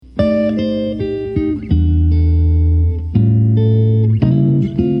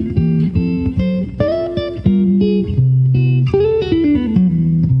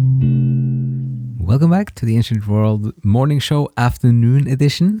back to the Ancient World Morning Show Afternoon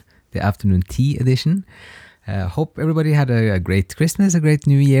Edition, the Afternoon Tea Edition. Hope everybody had a great Christmas, a great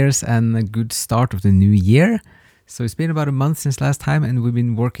New Year's, and a good start of the new year. So it's been about a month since last time, and we've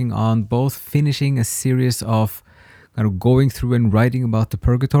been working on both finishing a series of kind of going through and writing about the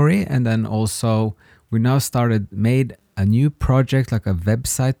purgatory, and then also we now made a new project, like a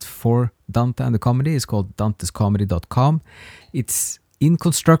website for Dante and the comedy. It's called dantescomedy.com. It's in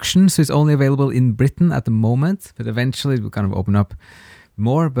construction, so it's only available in Britain at the moment, but eventually it will kind of open up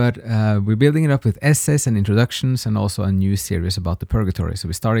more. But we're building it up with essays and introductions and also a new series about the purgatory. So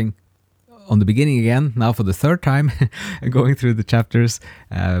we're starting on the beginning again, now for the third time, and going through the chapters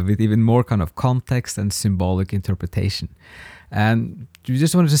with even more kind of context and symbolic interpretation. And we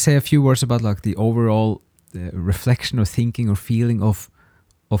just wanted to say a few words about like the overall reflection or thinking or feeling of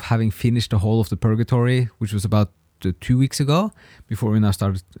having finished the whole of the purgatory, which was about 2 weeks ago, before we now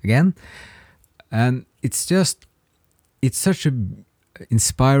started again. And it's such a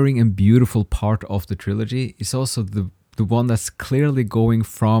inspiring and beautiful part of the trilogy. It's also the one that's clearly going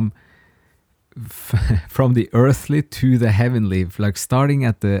from the earthly to the heavenly, like starting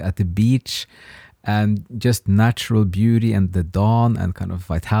at the beach and just natural beauty and the dawn and kind of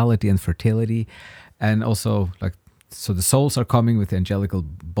vitality and fertility, and also like, so the souls are coming with the angelical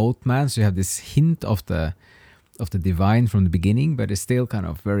boatman, so you have this hint of the divine from the beginning, but it's still kind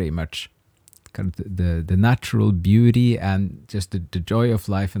of very much kind of the natural beauty and just the joy of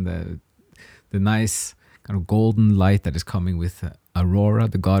life and the nice kind of golden light that is coming with Aurora,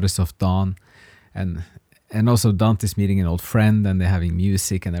 the goddess of dawn, and also Dante's meeting an old friend, and they're having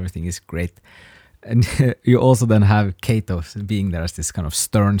music and everything is great. And you also then have Cato being there as this kind of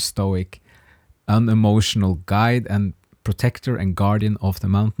stern, stoic, unemotional guide and protector and guardian of the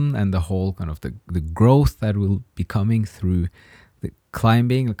mountain, and the whole kind of the growth that will be coming through the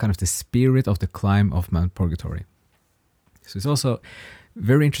climbing, kind of the spirit of the climb of Mount Purgatory. So it's also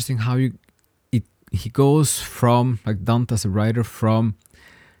very interesting how he goes from, like Dante as a writer, from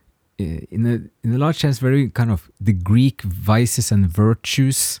in a large sense very kind of the Greek vices and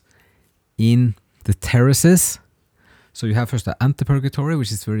virtues in the terraces. So you have first the Ante-Purgatory,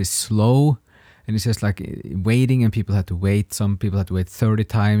 which is very slow, and it's just like waiting, and people had to wait. Some people had to wait 30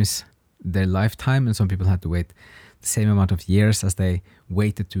 times their lifetime, and some people had to wait the same amount of years as they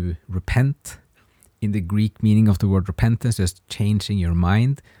waited to repent. In the Greek meaning of the word repentance, just changing your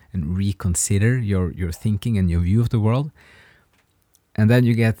mind and reconsider your thinking and your view of the world. And then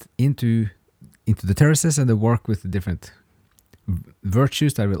you get into the terraces and the work with the different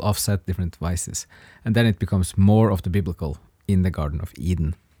virtues that will offset different vices. And then it becomes more of the biblical in the Garden of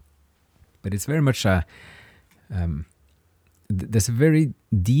Eden. But it's very much there's a very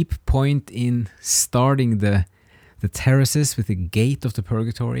deep point in starting the terraces with the gate of the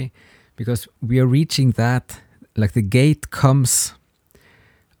purgatory, because we are reaching that, like the gate comes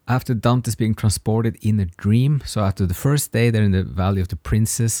after Dante's being transported in a dream. So after the first day, they're in the Valley of the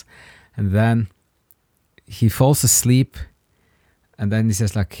Princes, and then he falls asleep, and then he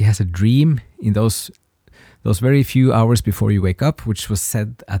says like he has a dream in those very few hours before you wake up, which was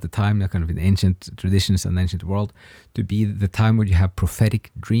said at the time, like kind of in ancient traditions and ancient world, to be the time where you have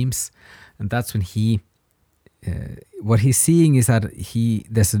prophetic dreams. And that's when what he's seeing is that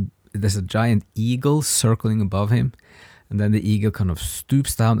there's a giant eagle circling above him, and then the eagle kind of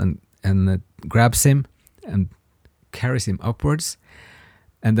stoops down and grabs him and carries him upwards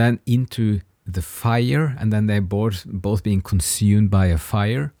and then into the fire, and then they're both being consumed by a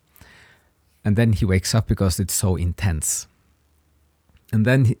fire. And then he wakes up because it's so intense. And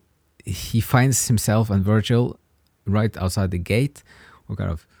then he finds himself and Virgil right outside the gate, or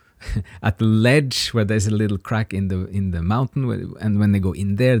kind of at the ledge where there's a little crack in the mountain, and when they go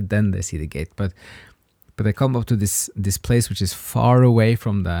in there, then they see the gate. But they come up to this place which is far away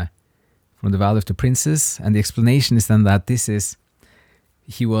from the Valley of the Princes, and the explanation is then that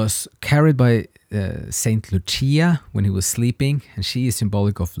he was carried by Saint Lucia when he was sleeping, and she is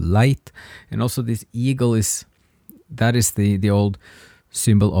symbolic of light. And also this eagle is the old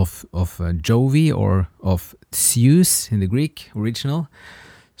symbol of Jove or of Zeus in the Greek original.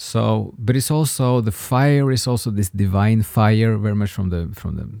 So, but it's also, the fire is also this divine fire, very much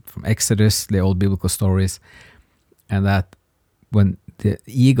from Exodus, the old biblical stories, and that when the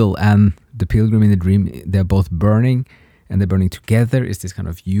eagle and the pilgrim in the dream, they're both burning, and they're burning together, is this kind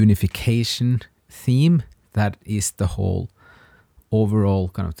of unification theme that is the whole overall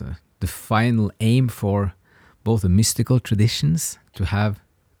kind of the final aim for both the mystical traditions, to have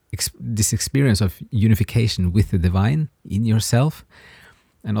this experience of unification with the divine in yourself,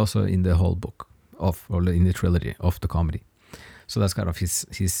 and also in the whole book or in the trilogy of the comedy. So that's kind of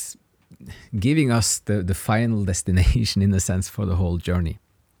his giving us the final destination in a sense for the whole journey,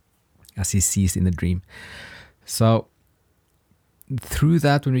 as he sees in the dream. So through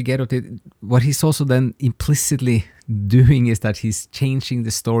that, when we get at it, what he's also then implicitly doing is that he's changing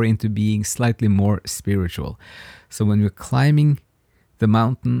the story into being slightly more spiritual. So when we're climbing the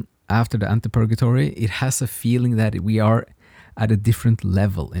mountain after the Antipurgatory, it has a feeling that we are at a different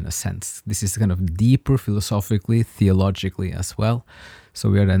level in a sense. This is kind of deeper philosophically, theologically as well. So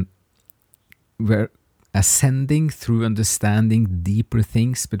we're ascending through understanding deeper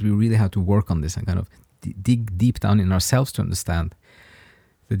things, but we really have to work on this and kind of dig deep down in ourselves to understand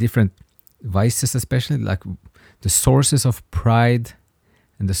the different vices, especially like the sources of pride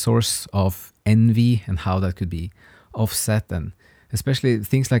and the source of envy and how that could be offset. And especially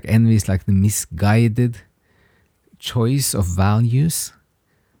things like envy is like the misguided choice of values,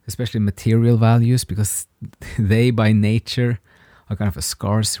 especially material values, because they by nature are kind of a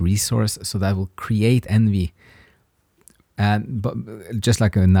scarce resource, so that will create envy, but just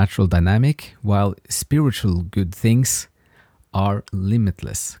like a natural dynamic, while spiritual good things are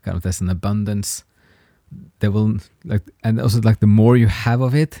limitless. Kind of there's an abundance. There will and also the more you have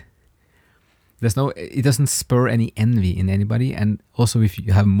of it, it doesn't spur any envy in anybody. And also if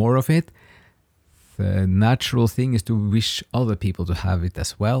you have more of it, the natural thing is to wish other people to have it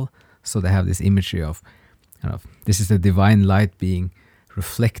as well. So they have this imagery of this is the divine light being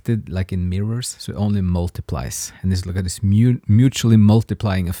reflected like in mirrors, so it only multiplies. And look at this mutually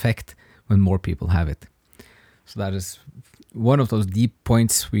multiplying effect when more people have it. So that is one of those deep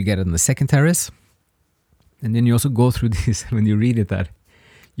points we get in the second terrace. And then you also go through this when you read it, that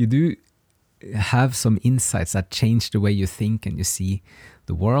you do have some insights that change the way you think and you see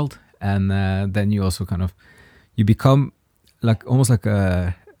the world. And then you also you become almost like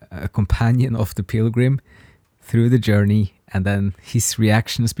a companion of the pilgrim through the journey, and then his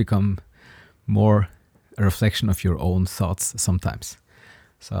reactions become more a reflection of your own thoughts sometimes.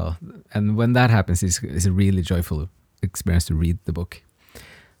 So, and when that happens, it's a really joyful experience to read the book.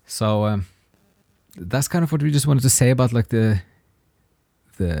 So that's kind of what we just wanted to say about the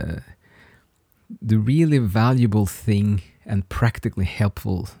really valuable thing and practically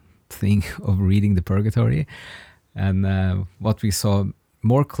helpful thing of reading the Purgatory, and what we saw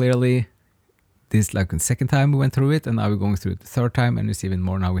more clearly this the second time we went through it, and now we're going through it the third time, and it's even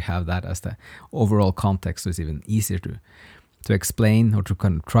more now we have that as the overall context, so it's even easier to explain or to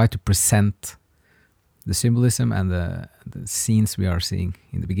kind of try to present the symbolism and the scenes we are seeing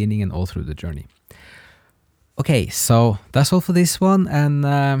in the beginning and all through the journey. Okay, so that's all for this one,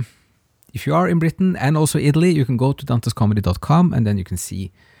 and if you are in Britain and also Italy, you can go to dantescomedy.com, and then you can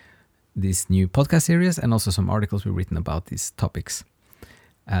see this new podcast series and also some articles we've written about these topics.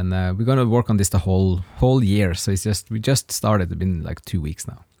 And we're going to work on this the whole year. So we just started. It's been 2 weeks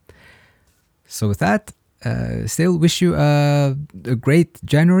now. So with that, still wish you a great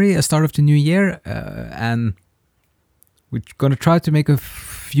January, a start of the new year. And we're going to try to make a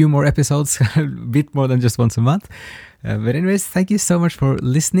few more episodes, a bit more than just once a month. But anyways, thank you so much for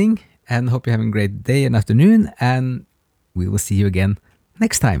listening, and hope you're having a great day and afternoon. And we will see you again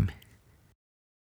next time.